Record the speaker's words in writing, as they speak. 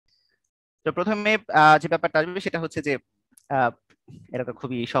তো প্রথমে যে ব্যাপারটা আসবে সেটা হচ্ছে যে আহ, এটা তো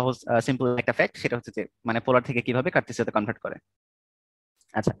খুবই সহজ সিম্পল একটা ফ্যাক্ট, সেটা হচ্ছে যে মানে পোলার থেকে কিভাবে কার্টেসিয়াতে কনভার্ট করে।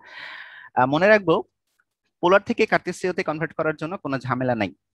 আচ্ছা, মনে রাখবো পোলার থেকে কার্টেসিয়াতে কনভার্ট করার জন্য কোনো ঝামেলা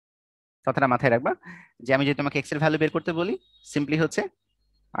নাই, কথাটা মাথায় রাখবা। যে আমি যদি তোমাকে এক্স এর ভ্যালু বের করতে বলি, সিম্পলি হচ্ছে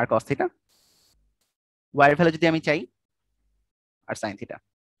আর কস থিটা, ওয়াই এর ভ্যালু যদি আমি চাই আর সাইন থিটা।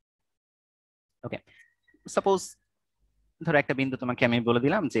 ওকে, সাপোজ ধরো একটা বিন্দু তোমাকে আমি বলে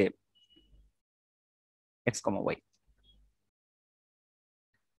দিলাম যে এক্স কমা ওয়াই।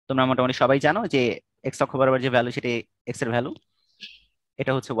 তোমরা মোটামুটি সবাই জানো যে এক্স অক্ষ বরাবর যে ভ্যালু সেটা এক্স এর ভ্যালু,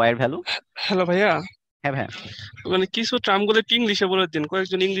 এটা হচ্ছে ওয়াই এর ভ্যালু। হ্যালো ভাইয়া, হ্যাঁ ভাইয়া। মানে কিছু টার্ম গুলো একটু ইংলিশে বলে দিন,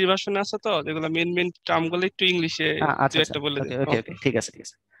 কয়েকজন ইংলিশ ভার্সন আছে তো, যেগুলো মেন মেন টার্ম গুলো একটু ইংলিশে দু আচ্ছা আচ্ছা, একটা বলে ওকে দিন। ওকে ওকে, ঠিক আছে ঠিক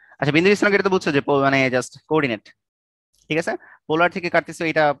আছে। আচ্ছা, বিন্দু স্থানাঙ্ক এটা তো বুঝছো যে মানে জাস্ট কোঅর্ডিনেট, ঠিক আছে। পোলার থেকে কাটতেছো,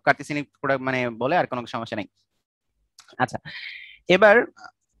 এটা কার্টেসিয়ান মানে বলে, আর কোনো সমস্যা নেই। আচ্ছা, এবার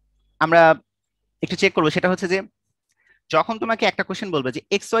আমরা একটু চেক করবো, সেটা হচ্ছে যে যখন তোমাকে একটা কোশ্চেন বলবে যে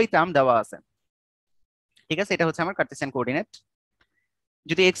এক্স ওয়াই টার্ম দেওয়া আছে, ঠিক আছে, এটা হচ্ছে আমার কার্টেসিয়ান কোঅর্ডিনেট।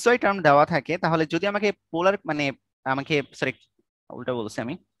 যদি এক্স ওয়াই টার্ম দেওয়া থাকে তাহলে যদি আমাকে পোলার মানে আমাকে সরি উল্টা বলছি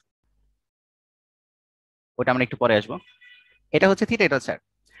আমি, ওটা আমরা একটু পরে আসবো। এটা হচ্ছে থিটা, এটা হচ্ছে আর।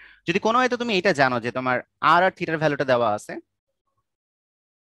 যদি কোনো হয়তো তুমি এটা জানো যে তোমার আর আর থিটার ভ্যালুটা দেওয়া আছে,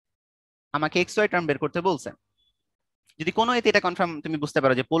 আমাকে এক্স ওয়াই টার্ম বের করতে বলছে, যদি কোনো এতে এটা কনফার্ম তুমি বুঝতে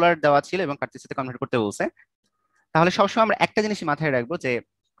পারো যে পোলার দেওয়া ছিল এবং কার্টেসিয়ানে কনভার্ট করতে বলছে, তাহলে সবসময় আমরা একটা জিনিস মাথায় রাখবো যে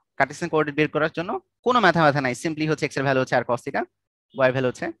কার্টেসিয়ান কোঅর্ডিনেট বের করার জন্য কোনো মাথা মাথা নাই, সিম্পলি হচ্ছে এক্স এর ভ্যালু হচ্ছে আর কস থিটা, ওয়াই ভ্যালু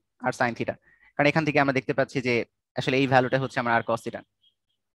হচ্ছে আর সাইন থিটা। কারণ এখান থেকে আমরা দেখতে পাচ্ছি যে আসলে এই ভ্যালুটা হচ্ছে আমার আর কস থিটা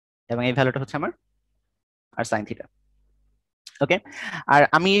এবং এই ভ্যালুটা হচ্ছে আমার আর সাইন থিটা। ওকে, আর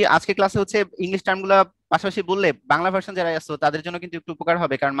আমি আজকে ক্লাসে হচ্ছে ইংলিশ টার্মগুলো পাশাপাশি বললে বাংলা ভার্সন যারা আসছো তাদের জন্য কিন্তু একটু উপকার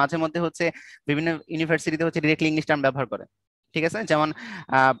হবে, কারণ মাঝে মধ্যে হচ্ছে বিভিন্ন ইউনিভার্সিটিতে হচ্ছে ডিরেক্টলি ইংলিশ টার্ম ব্যবহার করে, ঠিক আছে। যেমন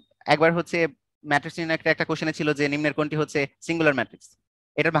একবার হচ্ছে ম্যাট্রিক্স নিয়ে একটা কোশ্চেনে ছিল যে নিম্নের কোনটি হচ্ছে সিঙ্গুলার ম্যাট্রিক্স,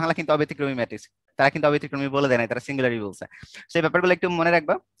 এটার বাংলা কিন্তু অব্যতিক্রমী ম্যাট্রিক্স। তারা কিন্তু অব্যতিক্রমী বলে দেয় না, তারা সিঙ্গুলারই বলছে। সেই ব্যাপারগুলো একটু মনে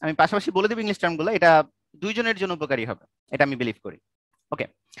রাখবা। আমি পাশাপাশি বলে দেবো ইংলিশ টার্মগুলো, এটা দুইজনের জন্য উপকারী হবে, এটা আমি বিলিভ করি। ওকে,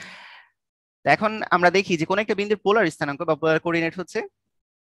 এখন আমরা দেখি যে কোন একটা বিন্দুর পোলার স্থানাঙ্ক বা পোলার কোঅর্ডিনেট হচ্ছে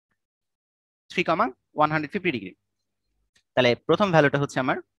 3,150 ডিগ্রি। তাহলে প্রথম ভ্যালুটা হচ্ছে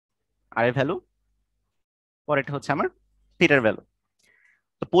আমার আর এর ভ্যালু, পরেরটা হচ্ছে আমার থিটার ভ্যালু।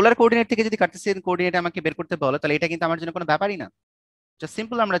 তো পোলার কোঅর্ডিনেট থেকে যদি কার্টেসিয়ান কোঅর্ডিনেট আমাকে বের করতে বলো, তাহলে এটা কিন্তু আমার জন্য কোনো ব্যাপারই না। জাস্ট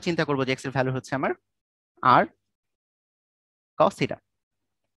সিম্পল আমরা চিন্তা করবো যে এক্স এর ভ্যালু হচ্ছে আমার আর কস থিটা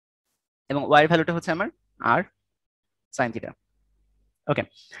এবং ওয়াই এর ভ্যালুটা হচ্ছে আমার আর সাইন থিটা। ওকে,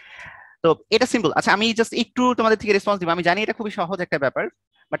 তো এটা সিম্পল। আচ্ছা, আমি জাস্ট একটু তোমাদের থেকে রেসপন্স দিব, আমি জানি এটা খুবই সহজ একটা ব্যাপার,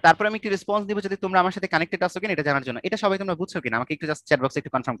 বাট তারপর আমি একটু রেসপন্স দিব যদি তোমরা আমার সাথে কানেক্টেড আছো কিনা এটা জানার জন্য। এটা সবাই তোমরা বুঝছো কিনা আমাকে একটু জাস্ট চ্যাট বক্সে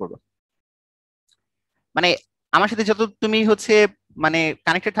একটু কনফার্ম করবো। মানে আমার সাথে যত তুমি হচ্ছে মানে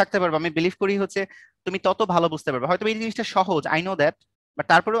কানেক্টেড থাকতে পারবে, আমি বিলিভ করি হচ্ছে তুমি তত ভালো বুঝতে পারবে। হয়তো এই জিনিসটা সহজ, আই নো দ্যাট, বাট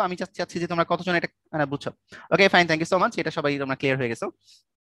তারপরেও আমি জাস্ট চাচ্ছি যে তোমরা কতজন এটা মানে বুঝছো। Okay fine, thank you so much, এটা সবাই তোমরা ক্লিয়ার হয়ে গেছো।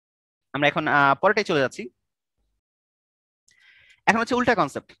 আমরা এখন পরেরটাই চলে যাচ্ছি। এখন হচ্ছে উল্টা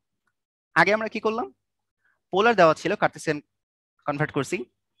কনসেপ্ট। আগে আমরা কি করলাম, পোলার দেওয়া ছিল, কার্টেসিয়ান কনভার্ট করছি।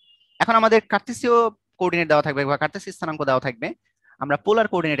 এখন আমাদের কার্টেসীয় কোঅর্ডিনেট দেওয়া থাকবে বা কার্টেসীয় স্থানাঙ্ক দেওয়া থাকবে, আমরা পোলার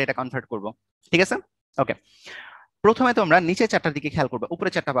কোঅর্ডিনেট এটা কনভার্ট করব, ঠিক আছে। ওকে, প্রথমে তোমরা নিচের চারটার দিকে খেয়াল করবে, উপরে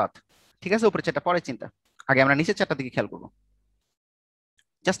চারটা বাদ, ঠিক আছে, উপরে চারটা পরে চিন্তা। আগে আমরা নিচের চারটার দিকে খেয়াল করবো,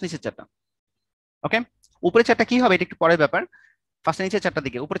 জাস্ট নিচের চারটা। ওকে, উপরে চারটা কি হবে এটা একটু পরের ব্যাপার, ফার্স্টে নিচের চারটার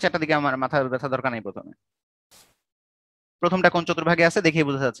দিকে। উপরে চারটার দিকে আমার মাথা ব্যথা দরকার নেই। প্রথমে প্রথমটা কোন চতুর্ভাগে আছে দেখে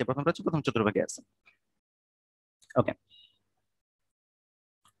বোঝা যাচ্ছে, প্রথমটা হচ্ছে প্রথম চতুর্ভাগে আছে। ওকে,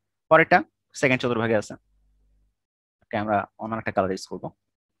 পরেরটা সেকেন্ড চতুর্ভাগে আছে। ওকে, আমরা অন্য একটা কালার ইউজ করবো।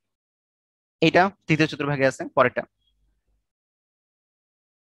 এইটা তৃতীয় চতুর্ভাগে আছে, পরেরটা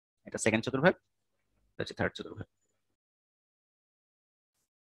এটা সেকেন্ড চতুর্ভাগ, এটা হচ্ছে থার্ড চতুর্ভাগ,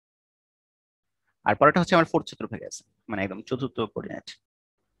 আর পরেরটা হচ্ছে আমার ফোর্থ চতুর্ভাগে আছে, মানে একদম চতুর্থ কোঅর্ডিনেট।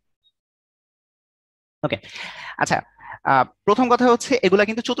 ওকে, আচ্ছা, প্রথম কথা হচ্ছে এগুলা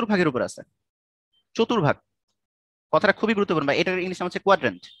কিন্তু চতুর্ভাগের উপর আছে। চতুর্ভাগ কথাটা খুবই গুরুত্বপূর্ণ, বা এটার ইংলিশ নাম হচ্ছে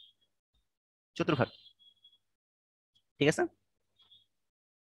কোয়াড্রেন্ট, চতুর্ভাগ, ঠিক আছে।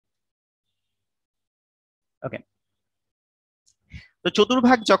 ওকে, তো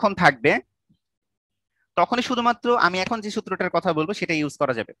চতুর্ভাগ যখন থাকবে তখনই শুধুমাত্র আমি এখন যে সূত্রটার কথা বলবো সেটা ইউজ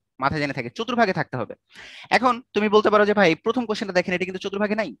করা যাবে, মাথায় জেনে থাকে চতুর্ভাগে থাকতে হবে। এখন তুমি বলতে পারো যে ভাই প্রথম কোশ্চেনটা দেখেন এটা কিন্তু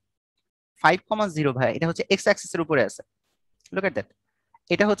চতুর্ভাগে নাই, 5,0 ভাই এটা হচ্ছে এক্স অ্যাক্সিস এর উপরে আছে, লুক এট দ্যাট,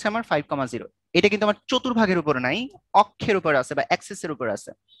 এটা হচ্ছে আমার 5,0, এটা কিন্তু আমার চতুর্ভাগের উপরে নাই, অক্ষের উপরে আছে বা অ্যাক্সিসের উপরে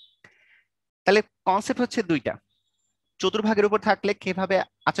আছে। তাহলে কনসেপ্ট হচ্ছে দুইটা, চতুর্ভাগের উপর থাকলে কিভাবে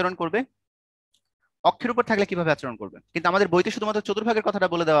আচরণ করবে, অক্ষের উপর থাকলে কিভাবে আচরণ করবে, কিন্তু আমাদের বইতে শুধুমাত্র চতুর্ভাগের কথাটা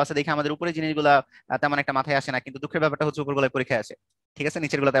বলে দেওয়া আছে দেখে আমাদের উপরে জিনিসগুলা তেমন একটা মাথায় আসে না, কিন্তু দুঃখের ব্যাপারটা হচ্ছে উপরগুলোয় পরীক্ষায় আসে। ঠিক আছে,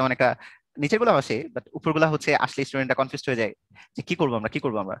 নিচের গুলো তেমন একটা, নিচের গুলো আসে বাট উপরগুলা হচ্ছে আসলে স্টুডেন্টরা কনফিউজ হয়ে যায় যে কি করবো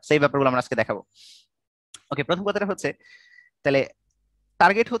আমরা সেই ব্যাপারগুলো আমরা আজকে দেখাবো। ওকে, প্রথম কথাটা হচ্ছে তাহলে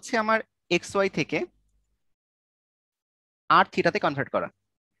টার্গেট হচ্ছে আমার এক্স ওয়াই থেকে আর থিটাতে কনভার্ট করা।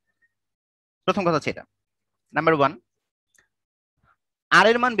 প্রথম কথা হচ্ছে এটা। নাম্বার ওয়ান, আর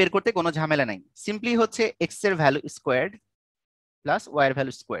এর মান বের করতে কোনো ঝামেলা নাই, সিম্পলি হচ্ছে এক্স এর ভ্যালু স্কোয়ার্ড প্লাস ওয়াই এর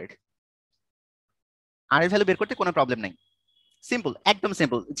ভ্যালু স্কোয়ার্ড। আর এর ভ্যালু বের করতে কোনো প্রবলেম নাই, সিম্পল, একদম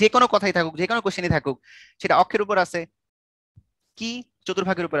সিম্পল। যে কোনো কথাই থাকুক, যে কোনো কোশ্চেনই থাকুক, সেটা অক্ষের উপর আছে কি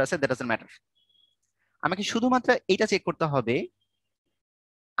চতুর্ভাগের উপর আছে, দ্যাট ডাজন্ট ম্যাটার। আমাকে শুধুমাত্র এইটা চেক করতে হবে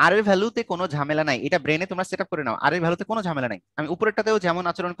আর এর ভ্যালুতে কোনো ঝামেলা নাই। এটা ব্রেনে তোমরা সেট আপ করে নাও, আর এর ভ্যালুতে কোনো ঝামেলা নাই। আমি উপরেরটাতেও যেমন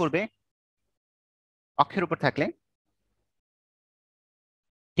আচরণ করবে অক্ষের উপর থাকলে,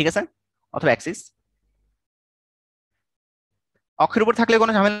 ঠিক আছে, অথবা অ্যাক্সিস, অক্ষের উপর থাকলে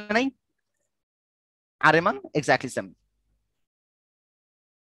কোনো ঝামেলা নাই, আর এর মান exactly same,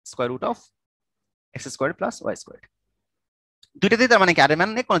 square root of x square plus Y square. দুইটাতেই তার মানে কি আর এর মান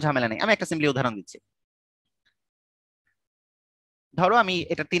নিয়ে কোনো ঝামেলা নেই। আমি একটা সিম্পলি উদাহরণ দিচ্ছি। ধরো আমি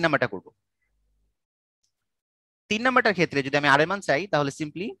এটা 3 নাম্বারটা করব। 3 নাম্বারটার ক্ষেত্রে যদি আমি আর এর মান চাই তাহলে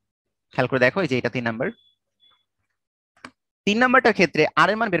সিম্পলি খেয়াল করে দেখো, এই যে এটা 3 নাম্বার। 3 নাম্বারটার ক্ষেত্রে আর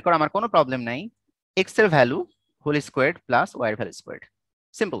এর মান বের করা আমার কোনো প্রবলেম নাই, এক্স এর value whole squared plus Y এর ভ্যালু স্কোয়ার্ড,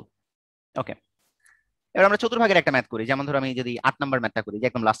 সিম্পল। ওকে, এবার আমরা চতুর্ভাগের একটা ম্যাথ করি, যেমন ধরো আমি যদি 8 নাম্বার ম্যাথটা করি, যে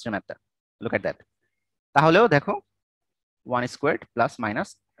একদম লাস্টের ম্যাথটা, লুক এট দ্যাট। তাহলেও দেখো 1 squared plus minus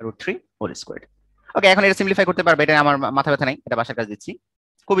root 3 whole squared. ওকে, এখন এটা সিম্পলিফাই করতে পারবে, এটা আমার মাথা ব্যথা নাই, এটা বাসার কাজ দিচ্ছি,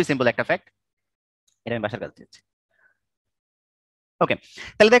 খুবই সিম্পল একটা ফ্যাক্ট, এটা আমি বাসার কাজ দিচ্ছি। ওকে,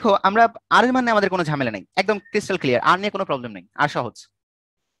 তাহলে দেখো আমরা আর এর মানে আমাদের কোনো ঝামেলা নেই, একদম ক্রিস্টাল ক্লিয়ার, আর নিয়ে কোনো প্রবলেম নেই, আর সহজ।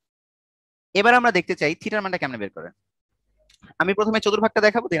 এবার আমরা দেখতে চাই থিটার মানটা কেমনে বের করে। আমি প্রথমে চতুর্ভাগটা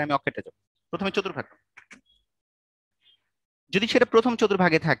দেখাবো, দেন আমি অক্ষেরটা যাবো। প্রথমে চতুর্ভাগ, যদি সেটা প্রথম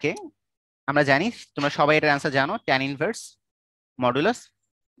চতুর্ভাগে থাকে, আমরা জানি, তোমরা সবাই এটার অ্যান্সার জানো, tan inverse modulus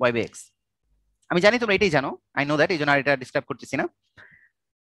Y by x. আমি জানি তোমরা এটাই জানো, আই নো দ্যাট, এই জন্য আর এটা ডিসক্রাইব করতেছি না।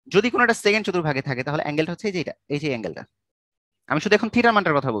 যদি কোনো একটা সেকেন্ড চতুর্ভাগে থাকে তাহলে অ্যাঙ্গেলটা হচ্ছে এই যে এটা, এই যে অ্যাঙ্গেলটা। আমি শুধু এখন থিটার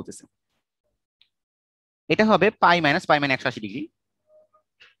মানটার কথা বলতেছি, এটা হবে পাই মাইনাস পাই মানে 180 degree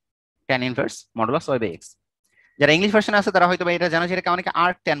tan inverse modulus Y by x. যারা ইংলিশ ভার্সনে আছে তারা হয়তো এটা জানো যে এটাকে অনেকে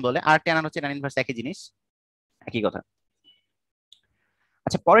আর্ক ট্যান বলে, আর্ক ট্যান আর হচ্ছে tan ইনভার্স একই জিনিস, একই কথা।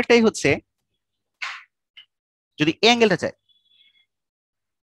 আচ্ছা, পরেরটাই হচ্ছে যদি এই অ্যাঙ্গেলটা চাই,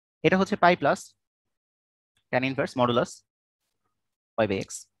 এটা হচ্ছে পাই plus tan inverse modulus Y by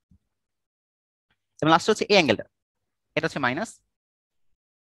x, এবং লাস্ট হচ্ছে এই অ্যাঙ্গেলটা, এটা হচ্ছে minus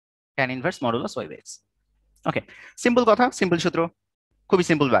tan inverse modulus Y by x. Okay, simple কথা, সিম্পল সূত্র, খুবই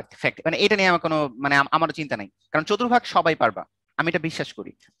সিম্পল ফ্যাক্ট, মানে এটা নিয়ে আমার কোনো মানে আমারও চিন্তা নাই, কারণ চতুর্ভাগ সবাই পারবা, আমি এটা বিশ্বাস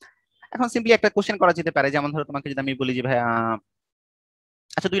করি। এখন সিম্পলি একটা কোশ্চেন করা যেতে পারে, যেমন ধরো তোমাকে যদি আমি বলি যে ভাই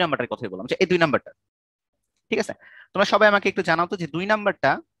আচ্ছা 2 নাম্বারটার কথাই বললাম, যে এই 2 নাম্বারটা, ঠিক আছে, তোমরা সবাই আমাকে একটু জানাও তো যে 2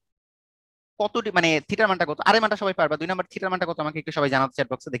 নাম্বারটা কত, মানে থিটার মানটা কত, আরে মানটা সবাই পারবা, 2 নাম্বার থিটার মানটা কত আমাকে একটু সবাই জানাতে চ্যাট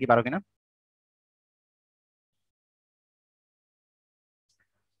বক্সে, দেখি পারো কিনা।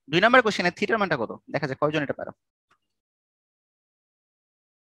 2 নাম্বার কোশ্চেনে থিটার মানটা কত, দেখা যাক কয়জন এটা পারো।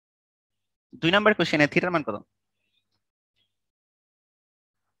 2 নাম্বার কোশ্চেনে থিটার মান কত?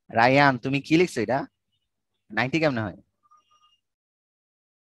 রায়ান তুমি কি লিখছো এটা, 90 কেমনে হয়?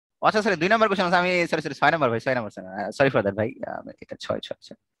 আচ্ছা সরি, 2 নাম্বার কোশ্চেন, আমি সরি সরি 6 নাম্বার ভাই, 6 নাম্বার, সরি ফর দ্যাট ভাই, এটা 6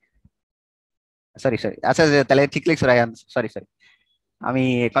 6, সরি সরি, আচ্ছা তাহলে ঠিক লিখছো রায়ান, সরি সরি, আমি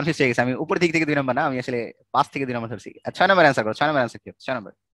কনফিউজ হয়ে গেছি, আমি উপর দিক থেকে 2 নাম্বার না, আমি আসলে 5 থেকে 2 নাম্বার ধরছি। 6 নাম্বার অ্যান্সার করো, 6 নাম্বার অ্যান্সার কি, 6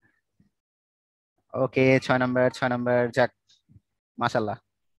 নাম্বার। ওকে, 6 নাম্বার, 6 নাম্বার, যাক, মাশাআল্লাহ,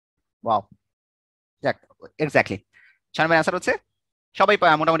 ওয়াও, যাক, এক্স্যাক্টলি 6 নাম্বার অ্যান্সার হচ্ছে, সবাই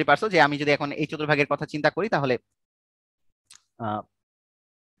মোটামুটি পারছো। যে আমি যদি এখন এই চতুর্ভাগের কথা চিন্তা করি তাহলে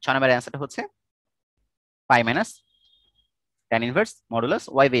 6 নাম্বার অ্যান্সারটা হচ্ছে পাই minus tan inverse modulus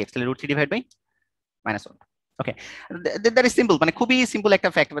Y by x, তাহলে √3 divide by -1। Okay, that is simple, মানে খুবই সিম্পল একটা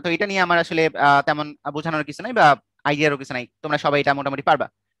ফ্যাক্ট। তো এটা নিয়ে আমার আসলে তেমন বোঝানোর কিছু নাই বা আইডিয়ারও কিছু নাই, তোমরা সবাই এটা মোটামুটি পারবা,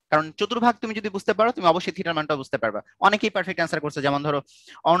 কারণ চতুর্ভাগ তুমি যদি বুঝতে পারো তুমি অবশ্যই থিটার মানটাও বুঝতে পারবা। অনেকেই পারফেক্ট অ্যান্সার করছে, যেমন ধরো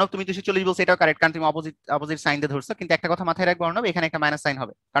অর্ণব তুমি 240 বলছো, এটাও কারেক্ট, কারণ তুমি অপোজিট সাইন দিয়ে ধরছো, কিন্তু একটা কথা মাথায় রাখবে অর্ণব, এখানে একটা মাইনাস সাইন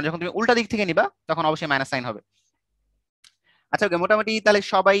হবে, কারণ যখন তুমি উল্টা দিক থেকে নিবা তখন অবশ্যই মাইনাস সাইন হবে। আচ্ছা ওকে, মোটামুটি তাহলে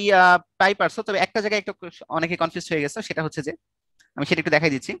সবাই প্রায় পারছো, তবে একটা জায়গায় একটু অনেকে কনফিউজ হয়ে গেছে, সেটা হচ্ছে যে আমি সেটা একটু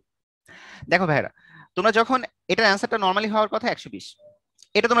দেখাই দিচ্ছি। দেখো ভাইরা, তোমরা যখন এটার অ্যান্সারটা নরমালি হওয়ার কথা 120,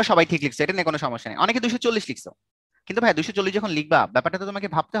 এটা তোমরা সবাই ঠিক লিখছো, এটা নিয়ে কোনো সমস্যা নেই। অনেকে 240 লিখছো, কিন্তু ভাই 240 যখন লিখবা ব্যাপারটা তো তোমাকে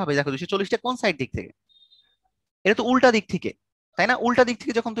ভাবতে হবে, দেখো 240টা কোন সাইড দিক থেকে, এটা তো উল্টা দিক থেকে, তাই না? উল্টা দিক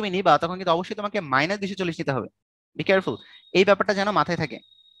থেকে যখন তুমি নিবা তখন কিন্তু অবশ্যই তোমাকে -240 নিতে হবে। বি কেয়ারফুল, এই ব্যাপারটা যেন মাথায় থাকে,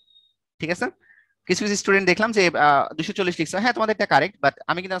 ঠিক আছে? কিছু কিছু স্টুডেন্ট দেখলাম যে 240 লিখছে, হ্যাঁ তোমাদের এটা কারেক্ট, বাট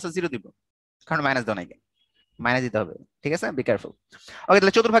আমি কিন্তু আনসার 0 দিব, কারণ মাইনাস দাও নাই, মাইনাস দিতে হবে, ঠিক আছে? Be careful. ওকে,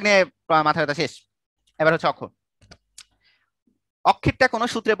 তাহলে চতুর্ভাগ নিয়ে মাথায় ব্যথা শেষ। এবার হচ্ছে অক্ষ। অক্ষেরটা কোনো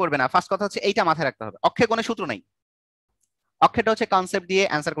সূত্রে পড়বে না, ফার্স্ট কথা হচ্ছে এইটা মাথায় রাখতে হবে, অক্ষে কোনো সূত্র নাই, অক্ষেরটা হচ্ছে কনসেপ্ট দিয়ে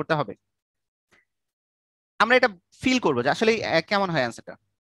অ্যান্সার করতে হবে। আমরা এটা ফিল করবো যে আসলে কেমন হয় অ্যান্সারটা।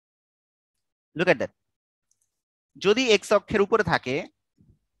 লুক এট দ্যাট, যদি এক্স অক্ষের উপরে থাকে,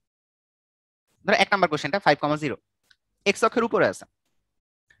 ধরো 1 নাম্বার কোশ্চেনটা 5,0 এক্স অক্ষের উপরে আছে,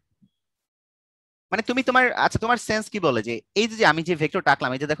 মানে তুমি তোমার, আচ্ছা তোমার সেন্স কি বলে যে এই যে আমি যে ভেক্টর টাকলাম,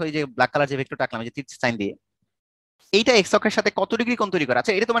 এই যে দেখো এই যে ব্ল্যাক কালার যে ভেক্টর টাকলাম, এই যে তীর সাইন দিয়ে, এইটা এক্স অক্ষের সাথে কত ডিগ্রি কোণ তৈরি করে?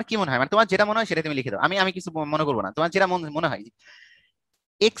 আচ্ছা এটা তোমার কি মনে হয়? মানে তোমার যেটা মনে হয় সেটা তুমি লিখে দাও, আমি কিছু মনে করবো না, তোমার যেটা মনে হয়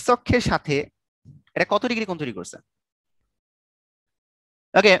এক্স অক্ষের সাথে এটা কত ডিগ্রি কোণ তৈরি করছে।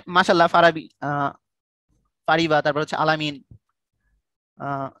 ওকে, মাশাআল্লাহ, ফারিবা, তারপর হচ্ছে আলামিন,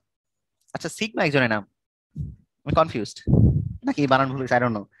 আচ্ছা সিগমা একজনের নাম, আমি কনফিউজড, নাকি বানান ভুল হয়েছে, I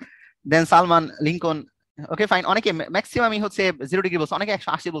don't know. Then Salman, Lincoln, okay fine. অনেকে ম্যাক্সিমামই হচ্ছে 0 ডিগ্রি বলছে, অনেকে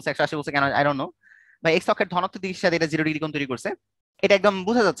 180 বলছে, 180 বলছে কেন আই ডোন্ট নো। ভাই এক্স অক্ষের ধনাত্মক দিকের সাথে এটা 0 ডিগ্রি কোণ তৈরি করছে, এটা একদম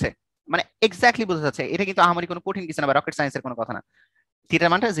বোঝা যাচ্ছে, মানে এক্স্যাক্টলি বোঝা যাচ্ছে, এটা কিন্তু আহামরি কোনো কঠিন কিছু না বা রকেট সায়েন্সের কোনো কথা না। থিটার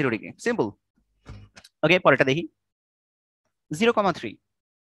মানটা 0 ডিগ্রি, সিম্পল। ওকে, পরেরটা দেখি। 0,3,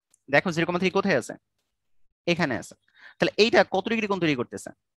 দেখো 0,3 কোথায় আছে? এখানে আছে। তাহলে এইটা কত ডিগ্রি কোণ তৈরি করতেছে?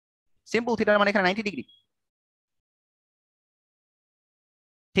 সিম্পল, থিটার মানে এখানে 90 ডিগ্রি,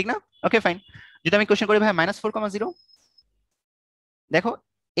 ঠিক না? Okay fine. যদি আমি কোশ্চেন করি ভাই -4,0, দেখো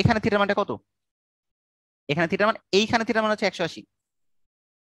এখানে থিটার মানটা কত? এখানে থিটার মান, এইখানে থিটার মান হচ্ছে 180,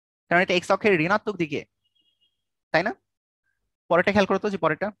 কারণ এটা এক্স অক্ষের ঋণাত্মক দিকে, তাই না? পরেরটা খেয়াল করো তো, যে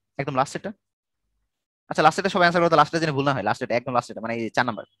পরেরটা একদম লাস্টেরটা। আচ্ছা লাস্টেরটা সবাই অ্যান্সার করো তো, লাস্টের যেন ভুল না হয়, লাস্টেরটা একদম লাস্টেরটা, মানে এই 4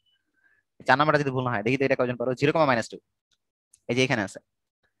 নাম্বার, 4 নাম্বারটা যদি ভুল না হয়, দেখি তো এটা কয়জন পারো। 0,-2, এই যে এখানে আছে,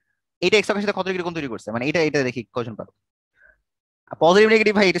 এইটা এক্স অক্ষের সাথে কত ডিগ্রি কোণ তৈরি করছে, মানে এটা দেখি কয়জন পারো। পজিটিভ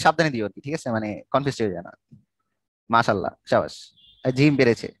নেগেটিভ ভাই এটা সাবধানে দিও আর কি, ঠিক আছে? মানে কনফিউজ হয়ে যায় না। মাশাআল্লাহ, শাবাশ। জিম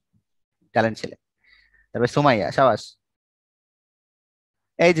পেরেছে, ট্যালেন্ট ছেলে। তারপরে সুমাইয়া, শাবাশ।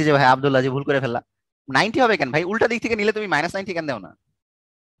 এই যে ভাই আব্দুল্লাহ, যে ভুল করে ফেললা। 90 হবে কেন ভাই? উল্টা দিক থেকে নিলে তুমি -90 কেন দাও না?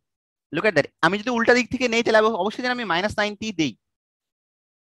 লুক এট দ্যাট, আমি যদি উল্টা দিক থেকে নেই তাহলে অবশ্যই যেন আমি -90 দেই,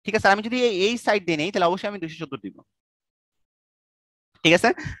 ঠিক আছে? আমি যদি এই সাইড দিয়ে নেই তাহলে অবশ্যই আমি 270 দিব, ঠিক আছে?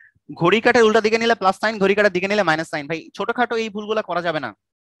 ঘড়ি কাটার উল্টা দিকে নিলে প্লাস সাইন, ঘড়ি কাটার দিকে নিলে মাইনাস সাইন। ভাই ছোটখাটো এই ভুলগুলো করা যাবে না,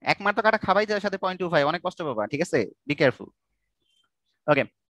 একমাত্র কাটা খাবাই যার সাথে 0.25, অনেক কষ্ট পাবা, ঠিক আছে? Be careful. ওকে,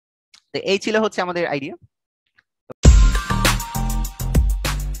 তো এই ছিল হচ্ছে আমাদের আইডিয়া।